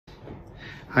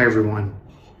Hi everyone.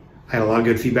 I had a lot of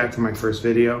good feedback from my first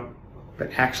video,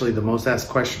 but actually the most asked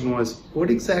question was, what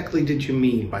exactly did you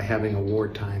mean by having a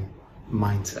wartime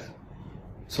mindset?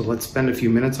 So let's spend a few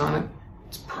minutes on it.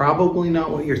 It's probably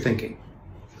not what you're thinking.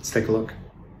 Let's take a look.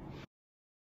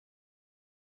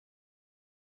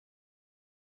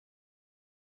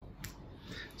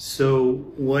 So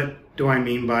what do I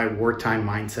mean by wartime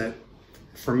mindset?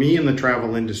 For me in the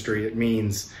travel industry, it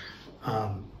means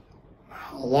a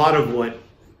lot of what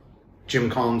Jim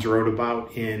Collins wrote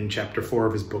about in chapter 4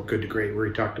 of his book, Good to Great, where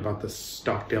he talked about the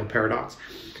Stockdale paradox.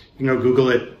 You know, Google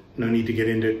it. No need to get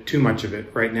into too much of it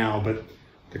right now, but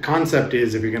the concept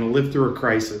is if you're going to live through a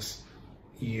crisis,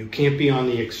 you can't be on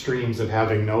the extremes of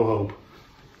having no hope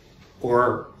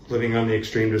or living on the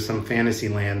extreme to some fantasy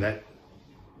land that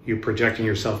you're projecting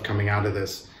yourself coming out of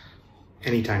this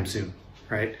anytime soon,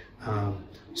 right?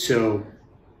 So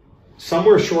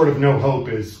somewhere short of no hope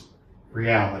is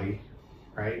reality,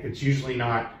 right? It's usually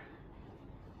not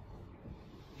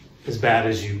as bad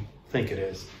as you think it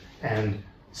is. And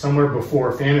somewhere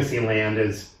before fantasy land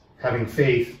is having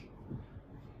faith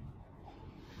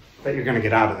that you're going to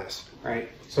get out of this, right?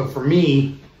 So for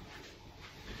me,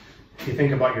 if you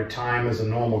think about your time as a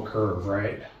normal curve,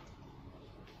 right?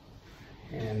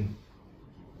 And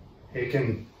you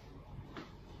can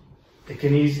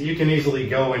easily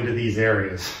go into these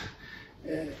areas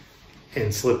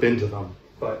and slip into them.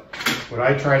 But what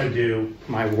I try to do,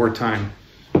 my wartime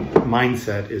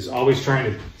mindset, is always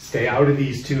trying to stay out of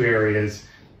these two areas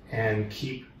and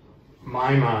keep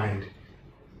my mind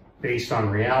based on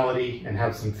reality and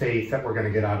have some faith that we're going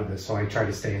to get out of this. So I try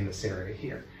to stay in this area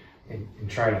here and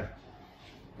try to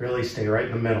really stay right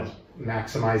in the middle,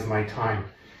 maximize my time.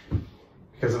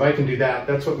 Because if I can do that,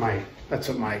 that's what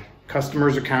my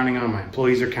customers are counting on, my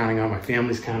employees are counting on, my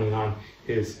family's counting on,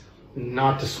 is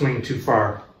not to swing too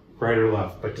far right or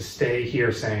left, but to stay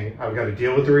here saying, I've got to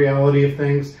deal with the reality of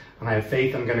things and I have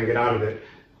faith I'm going to get out of it.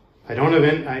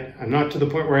 I'm not to the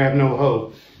point where I have no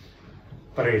hope,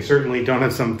 but I certainly don't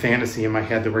have some fantasy in my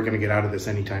head that we're going to get out of this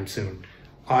anytime soon.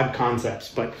 Odd concepts,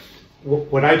 but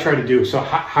what I try to do, so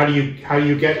how do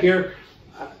you get here?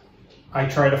 I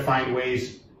try to find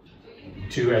ways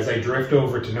to, as I drift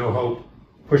over to no hope,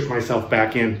 push myself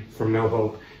back in from no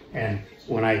hope. And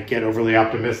when I get overly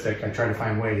optimistic, I try to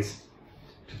find ways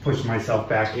to push myself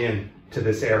back in to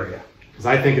this area. Because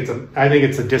I think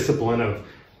it's a discipline of,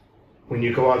 when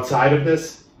you go outside of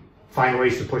this, find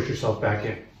ways to push yourself back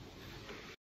in.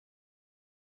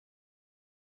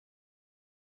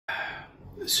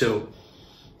 So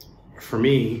for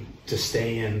me to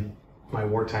stay in my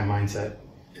wartime mindset,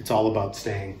 it's all about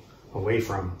staying away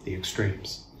from the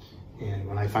extremes. And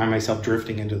when I find myself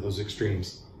drifting into those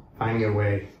extremes, finding a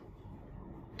way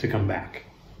to come back,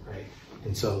 right?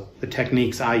 And so the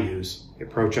techniques I use, the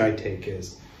approach I take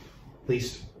is, at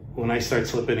least when I start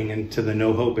slipping into the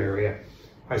no hope area,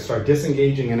 I start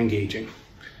disengaging and engaging.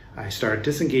 I start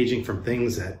disengaging from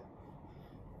things that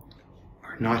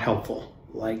are not helpful,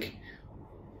 like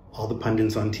all the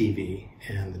pundits on TV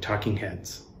and the talking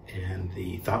heads and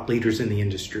the thought leaders in the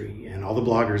industry and all the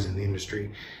bloggers in the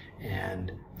industry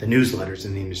and the newsletters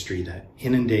in the industry that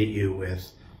inundate you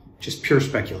with just pure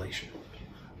speculation.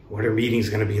 What are meetings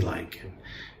going to be like?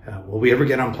 And, will we ever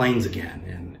get on planes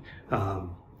again?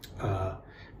 And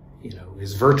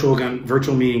is virtual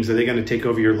meetings, are they going to take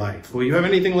over your life? Will you have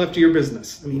anything left of your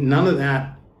business? I mean, none of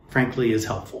that, frankly, is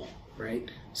helpful,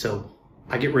 right? So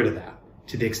I get rid of that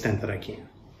to the extent that I can.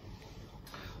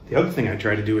 The other thing I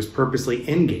try to do is purposely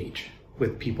engage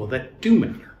with people that do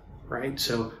matter, right?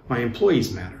 So my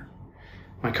employees matter,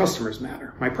 my customers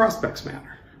matter, my prospects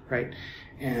matter, right?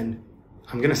 And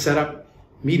I'm going to set up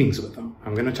meetings with them.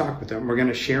 I'm going to talk with them. We're going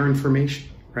to share information,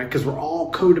 right? Because we're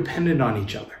all codependent on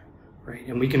each other, right?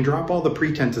 And we can drop all the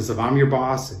pretenses of I'm your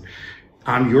boss and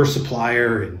I'm your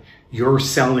supplier and you're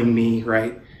selling me,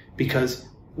 right? Because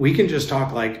we can just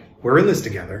talk like we're in this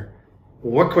together.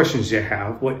 What questions do you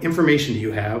have? What information do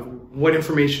you have? What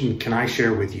information can I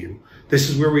share with you? This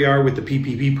is where we are with the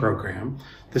PPP program.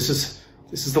 This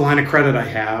is the line of credit I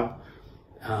have.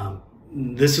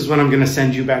 This is when I'm going to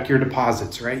send you back your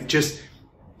deposits, right? Just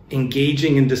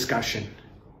engaging in discussion.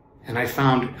 And I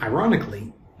found,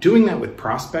 ironically, doing that with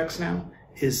prospects now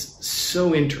is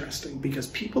so interesting, because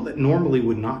people that normally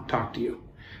would not talk to you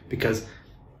because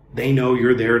they know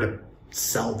you're there to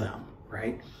sell them,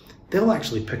 right? They'll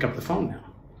actually pick up the phone now.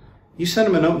 You send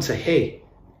them a note and say, hey,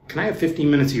 can I have 15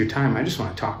 minutes of your time? I just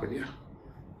want to talk with you.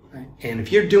 Right? And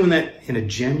if you're doing that in a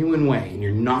genuine way and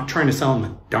you're not trying to sell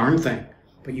them a darn thing,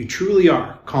 but you truly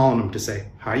are calling them to say,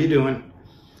 how you doing?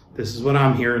 This is what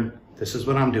I'm hearing. This is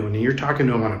what I'm doing. And you're talking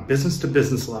to them on a business to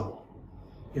business level.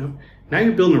 You know, now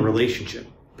you're building a relationship,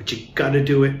 but you got to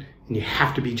do it, and you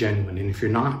have to be genuine. And if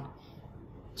you're not,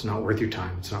 it's not worth your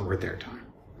time. It's not worth their time,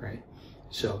 right?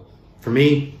 So for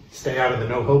me, stay out of the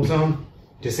no hope zone,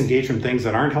 disengage from things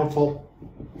that aren't helpful,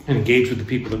 and engage with the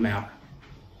people that matter.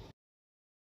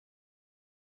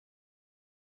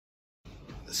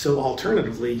 So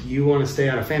alternatively, you want to stay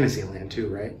out of fantasy land too,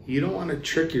 right? You don't want to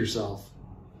trick yourself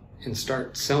and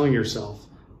start selling yourself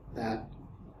that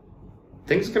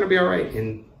things are going to be all right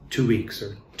in 2 weeks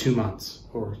or 2 months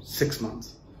or 6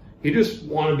 months. You just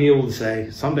want to be able to say,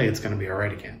 someday it's going to be all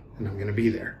right again, and I'm going to be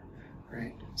there,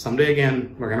 right? Someday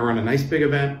again, we're going to run a nice big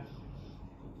event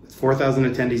with 4,000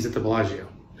 attendees at the Bellagio,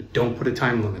 but don't put a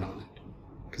time limit on it,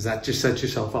 because that just sets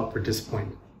yourself up for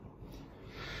disappointment.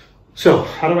 So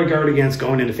how do I guard against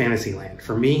going into fantasy land?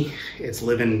 For me, it's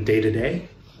living day to day.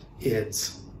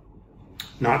 It's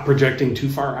not projecting too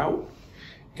far out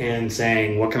and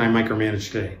saying, what can I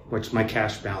micromanage today? What's my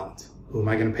cash balance? Who am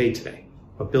I going to pay today?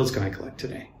 What bills can I collect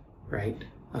today? Right?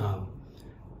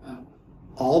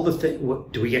 All the things,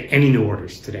 do we get any new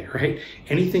orders today? Right?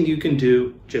 Anything you can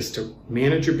do just to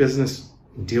manage your business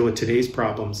and deal with today's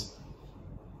problems.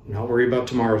 Not worry about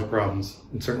tomorrow's problems,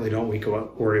 and certainly don't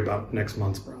worry about next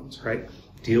month's problems, right?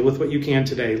 Deal with what you can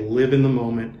today, live in the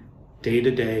moment, day to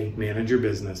day, manage your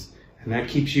business, and that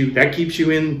keeps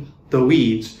you in the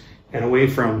weeds and away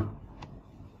from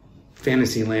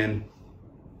fantasy land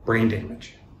brain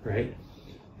damage, right?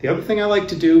 The other thing I like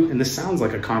to do, and this sounds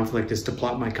like a conflict, is to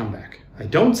plot my comeback. I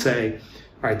don't say,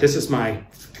 all right, this is my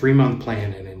 3-month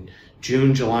plan, and in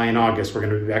June, July, and August, we're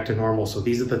going to be back to normal, so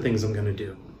these are the things I'm going to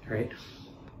do, right?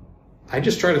 I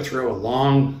just try to throw a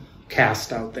long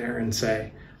cast out there and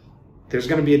say, there's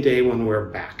going to be a day when we're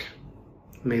back.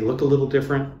 It may look a little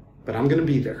different, but I'm going to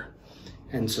be there.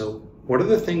 And so what are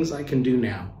the things I can do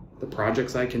now? The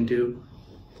projects I can do,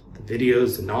 the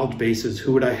videos, the knowledge bases,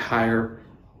 who would I hire?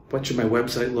 What should my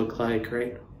website look like,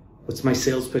 right? What's my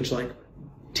sales pitch like?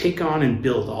 Take on and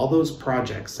build all those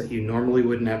projects that you normally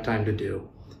wouldn't have time to do.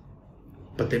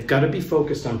 But they've got to be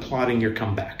focused on plotting your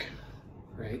comeback,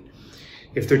 right?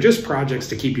 If they're just projects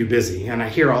to keep you busy, and I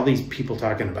hear all these people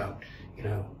talking about, you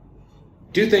know,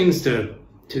 do things to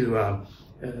you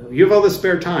have all this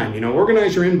spare time, you know,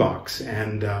 organize your inbox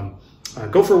and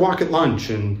go for a walk at lunch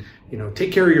and, you know,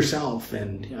 take care of yourself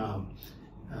and, you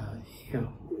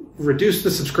know, reduce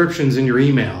the subscriptions in your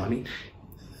email. I mean,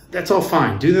 that's all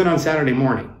fine. Do that on Saturday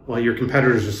morning while your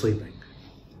competitors are sleeping.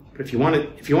 But if you want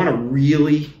to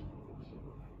really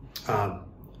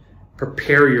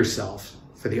prepare yourself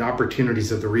for the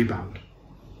opportunities of the rebound,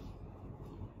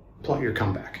 plot your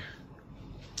comeback.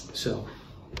 So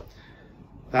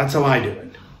that's how I do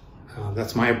it.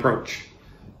 That's my approach.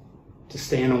 To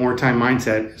stay in a wartime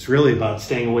mindset is really about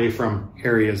staying away from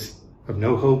areas of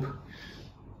no hope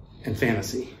and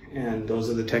fantasy. And those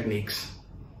are the techniques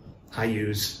I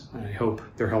use, and I hope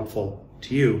they're helpful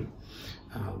to you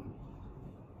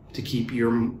to keep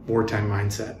your wartime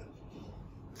mindset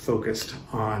focused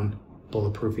on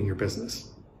bulletproofing your business.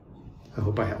 I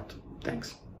hope I helped.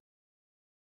 Thanks.